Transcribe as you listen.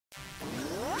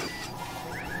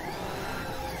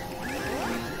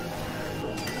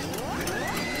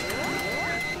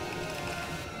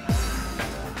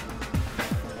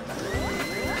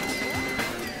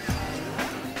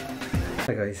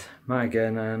guys, Matt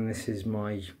again, and this is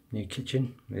my new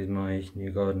kitchen with my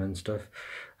new garden and stuff.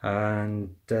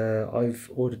 And I've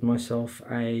ordered myself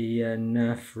a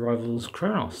Nerf Rival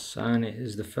Kronos, and it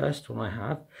is the first one I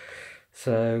have.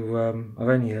 So I've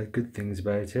only heard good things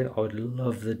about it. I would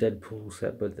love the Deadpool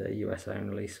set, but they're US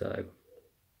only. So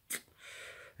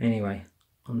anyway,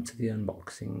 on to the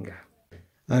unboxing.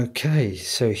 Okay,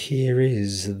 so here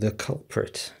is the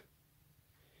culprit.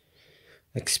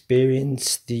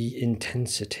 Experience the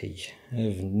intensity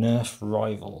of Nerf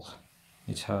Rival.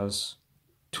 It has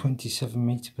 27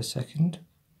 meters per second.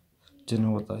 Don't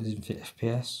know what that is in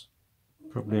FPS.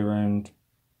 Probably around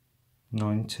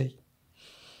 90.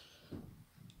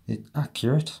 It's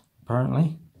accurate,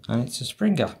 apparently, and it's a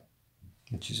Springer,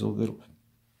 which is all good.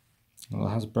 Well,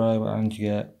 it has Hasbro, and you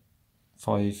get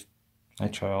 5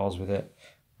 HIRs with it.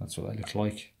 That's what they look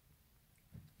like.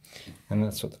 And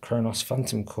that's what the Kronos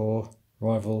Phantom Core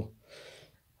Rival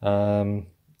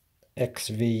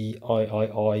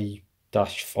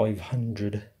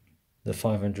XVII-500, the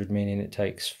 500 meaning it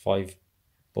takes 5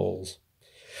 balls.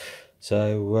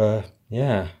 So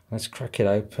yeah, let's crack it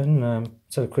open.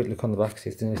 Let's have a quick look on the back,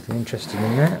 see if there's anything interesting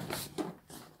in there.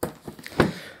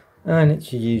 And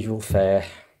it's your usual fare.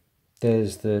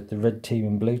 There's the red team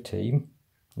and blue team,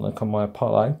 like on my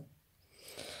Apollo.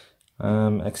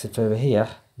 Except over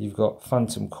here you've got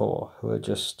Phantom Core, who are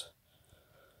just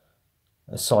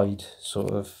a side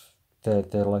sort of.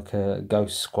 They're like a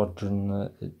ghost squadron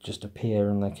that just appear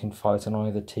and they can fight on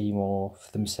either team or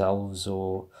for themselves,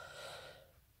 or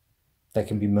they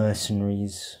can be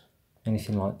mercenaries,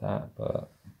 anything like that. But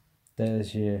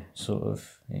there's your sort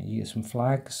of, you get some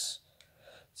flags.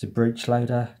 It's a breech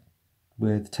loader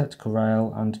with tactical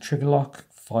rail and a trigger lock,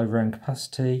 5 round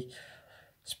capacity,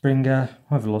 Springer,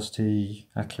 high velocity,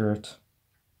 accurate,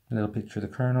 a little picture of the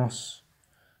Kronos,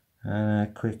 and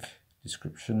a quick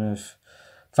description of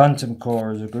Phantom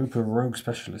Core is a group of rogue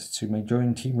specialists who may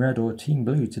join Team Red or Team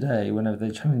Blue today whenever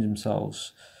they challenge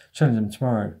themselves. Challenge them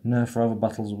tomorrow. Nerf Rival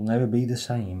battles will never be the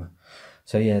same.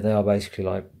 So yeah, they are basically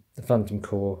like, the Phantom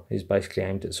Core is basically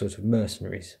aimed at sort of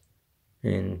mercenaries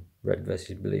in Red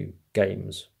versus Blue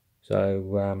games.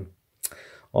 So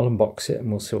I'll unbox it and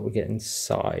we'll see what we get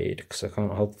inside, because I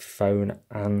can't hold the phone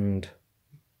and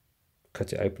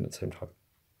cut it open at the same time.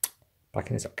 Back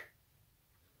in a sec.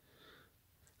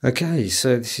 Okay,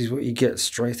 so this is what you get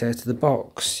straight out of the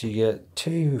box. You get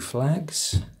 2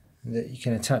 flags that you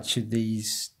can attach with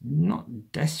these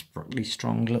not desperately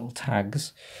strong little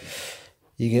tags.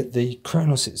 You get the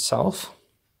Kronos itself,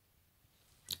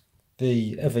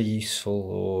 the ever useful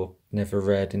or never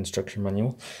read instruction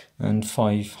manual, and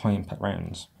 5 high impact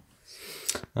rounds.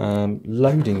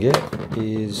 Loading it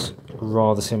is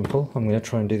rather simple. I'm going to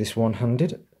try and do this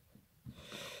one-handed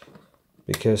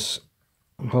because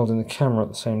I'm holding the camera at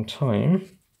the same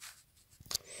time.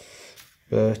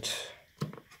 But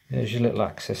there's your little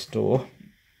access door,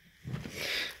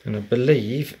 and I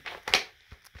believe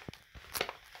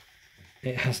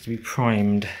it has to be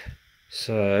primed.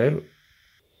 So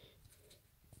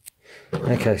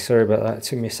okay, sorry about that, it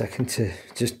took me a second to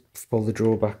just pull the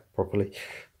drawer back properly,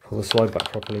 pull the slide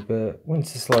back properly, but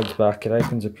once the slide's back it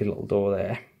opens up your little door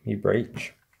there, your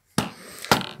breech,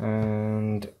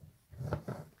 and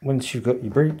once you've got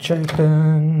your breech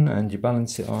open and you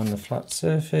balance it on the flat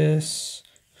surface,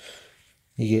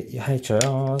 you get your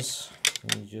HIRs,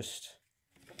 and you just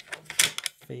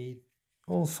feed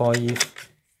all 5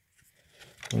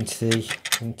 into the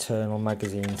internal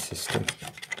magazine system.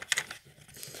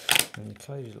 And you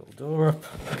close your little door up,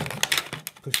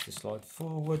 push the slide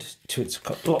forward to its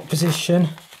lock position.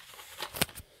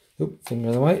 Oop, finger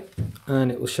of the way,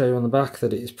 and it will show you on the back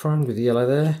that it is primed with the yellow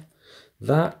there.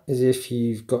 That is if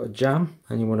you've got a jam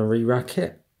and you want to re-rack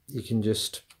it, you can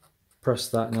just press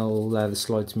that and it'll allow the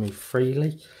slide to move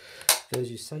freely. There's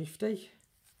your safety,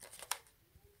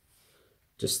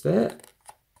 just there,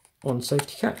 on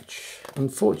safety catch.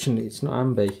 Unfortunately it's not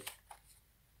ambi,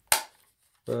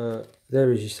 but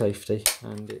there is your safety,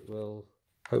 and it will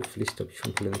hopefully stop you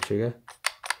from pulling the trigger,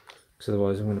 because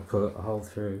otherwise I'm going to put a hole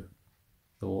through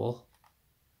the wall.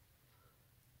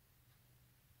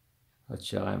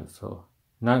 That's your aim for.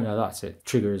 No, that's it.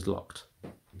 Trigger is locked.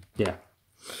 Yeah.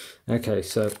 Okay,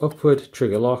 so upward,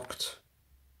 trigger locked.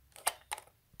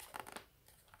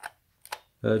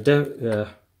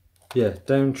 Down,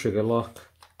 down, trigger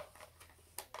lock.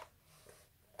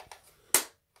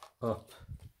 Up,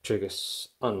 trigger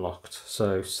unlocked.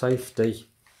 So safety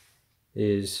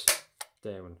is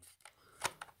down.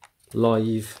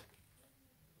 Live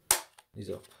is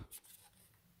up.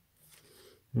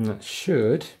 And that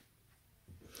should,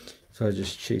 if I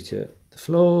just shoot it at the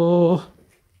floor,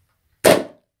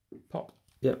 pop,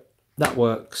 yep, that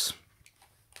works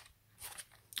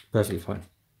perfectly fine.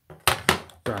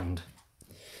 Grand.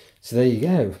 So there you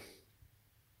go.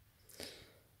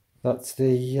 That's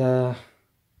the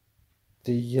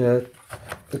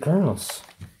Kronos.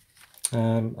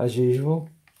 As usual,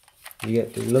 you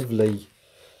get the lovely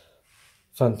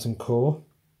phantom core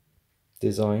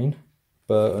design,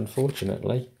 but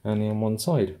unfortunately only on one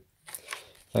side.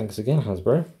 Thanks again,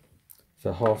 Hasbro,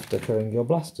 for half decoing your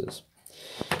blasters.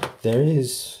 There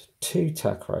is 2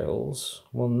 tack rails,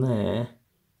 one there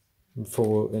in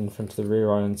front of the rear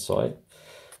iron sight,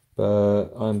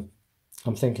 but I'm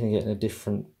thinking of getting a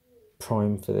different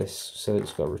prime for this, so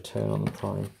it's got a return on the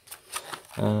prime.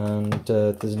 And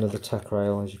there's another tack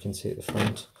rail, as you can see at the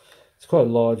front. It's quite a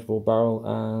large ball barrel,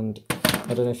 and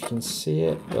I don't know if you can see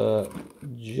it, but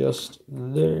just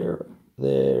there,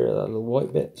 that little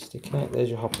white bit sticking out, there's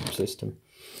your hop-up system.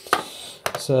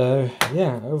 So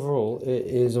yeah, overall it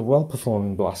is a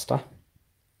well-performing blaster,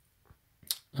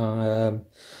 and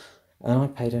I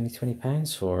paid only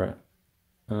 £20 for it,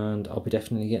 and I'll be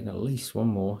definitely getting at least one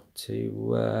more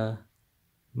to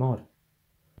mod,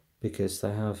 because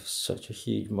they have such a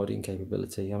huge modding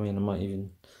capability. I mean, I might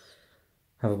even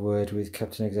have a word with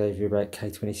Captain Xavier about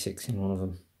K26 in one of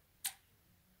them.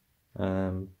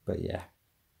 But yeah,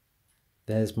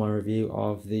 there's my review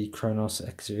of the Kronos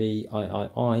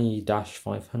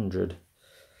XVIII-500.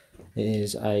 It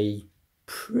is a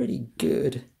pretty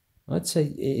good, I'd say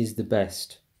it is the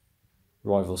best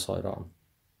rival sidearm.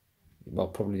 Well,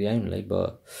 probably the only,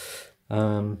 but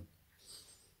I'll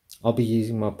be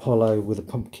using my Apollo with a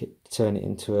pump kit to turn it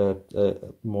into a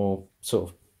more sort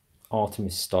of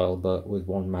Artemis style, but with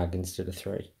 1 mag instead of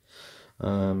 3.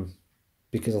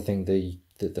 Because I think the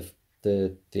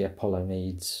Apollo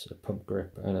needs a pump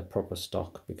grip and a proper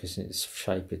stock, because in its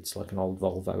shape it's like an old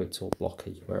Volvo, it's all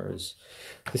blocky, whereas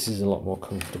this is a lot more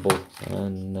comfortable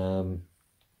and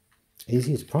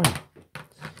easier to prime,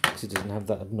 because it doesn't have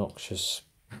that obnoxious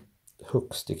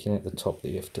hook sticking at the top that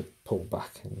you have to pull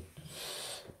back.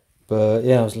 But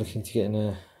yeah, I was looking to get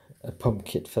a pump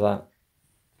kit for that.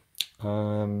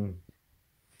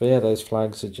 But yeah, those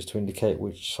flags are just to indicate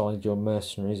which side your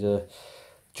mercenaries are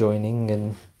joining,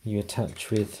 and you attach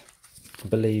with, I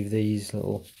believe, these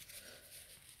little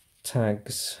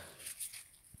tags,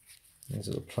 these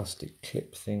little plastic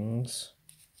clip things.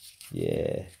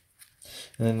 Yeah,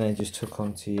 and then they just hook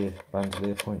onto your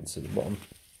bandolier points at the bottom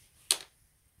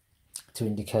to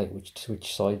indicate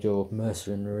which side you're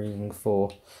mercenarying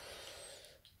for.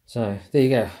 So there you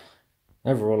go.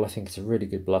 Overall, I think it's a really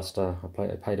good blaster. I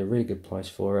paid a really good price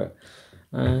for it,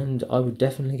 and I would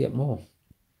definitely get more.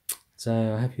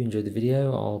 So I hope you enjoyed the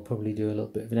video. I'll probably do a little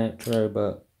bit of an outro,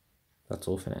 but that's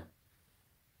all for now.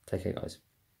 Take care, guys.